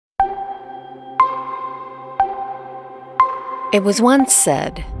It was once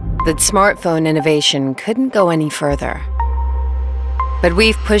said that smartphone innovation couldn't go any further. But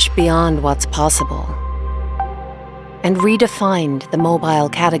we've pushed beyond what's possible and redefined the mobile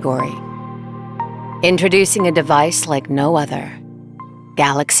category, introducing a device like no other,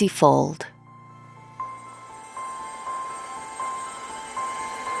 Galaxy Fold.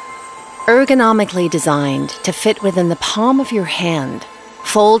 Ergonomically designed to fit within the palm of your hand,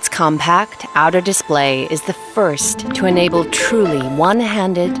 Fold's compact outer display is the first to enable truly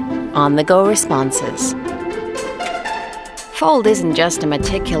one-handed, on-the-go responses. Fold isn't just a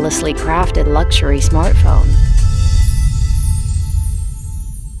meticulously crafted luxury smartphone.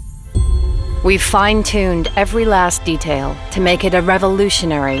 We've fine-tuned every last detail to make it a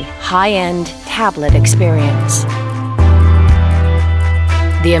revolutionary, high-end tablet experience.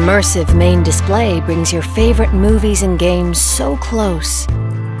 The immersive main display brings your favorite movies and games so close,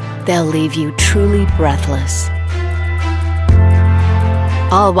 they'll leave you truly breathless.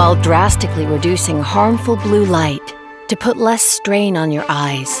 All while drastically reducing harmful blue light to put less strain on your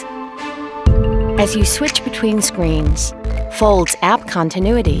eyes. As you switch between screens, Fold's app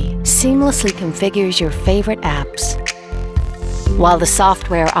continuity seamlessly configures your favorite apps, while the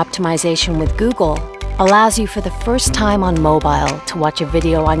software optimization with Google allows you for the first time on mobile to watch a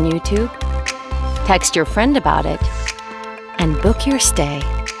video on YouTube, text your friend about it, and book your stay,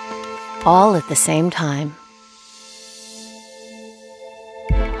 all at the same time.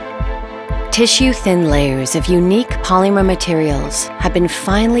 Tissue-thin layers of unique polymer materials have been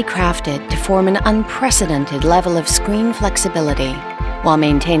finely crafted to form an unprecedented level of screen flexibility while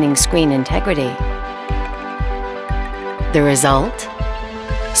maintaining screen integrity. The result?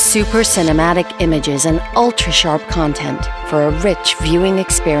 Super cinematic images and ultra-sharp content for a rich viewing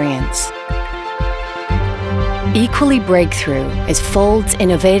experience. Equally breakthrough is Fold's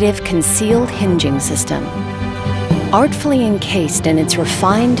innovative concealed hinging system. Artfully encased in its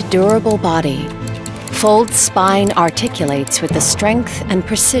refined, durable body, Fold's spine articulates with the strength and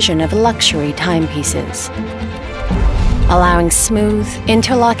precision of luxury timepieces, allowing smooth,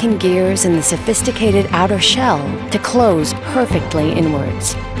 interlocking gears in the sophisticated outer shell to close perfectly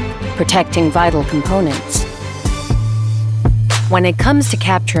inwards, protecting vital components. When it comes to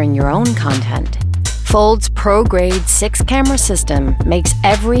capturing your own content, Fold's pro-grade 6-camera system makes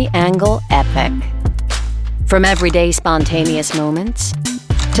every angle epic. From everyday spontaneous moments,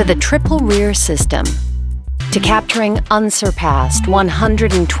 to the triple rear system, to capturing unsurpassed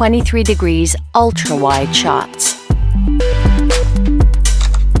 123 degrees ultra-wide shots.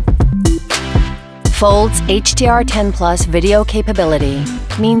 Fold's HDR10 Plus video capability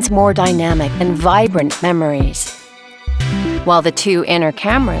means more dynamic and vibrant memories, while the two inner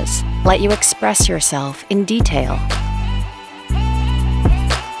cameras let you express yourself in detail.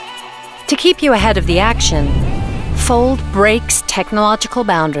 To keep you ahead of the action, Fold breaks technological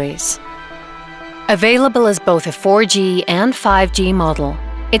boundaries. Available as both a 4G and 5G model,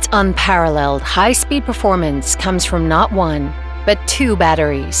 its unparalleled high-speed performance comes from not one, but two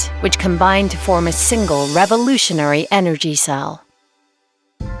batteries, which combine to form a single revolutionary energy cell,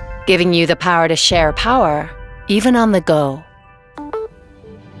 giving you the power to share power, even on the go.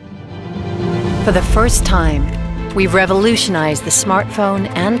 For the first time, we've revolutionized the smartphone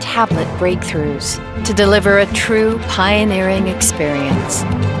and tablet breakthroughs to deliver a true pioneering experience.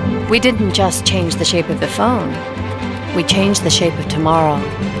 We didn't just change the shape of the phone, we changed the shape of tomorrow.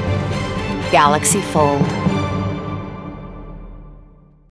 Galaxy Fold.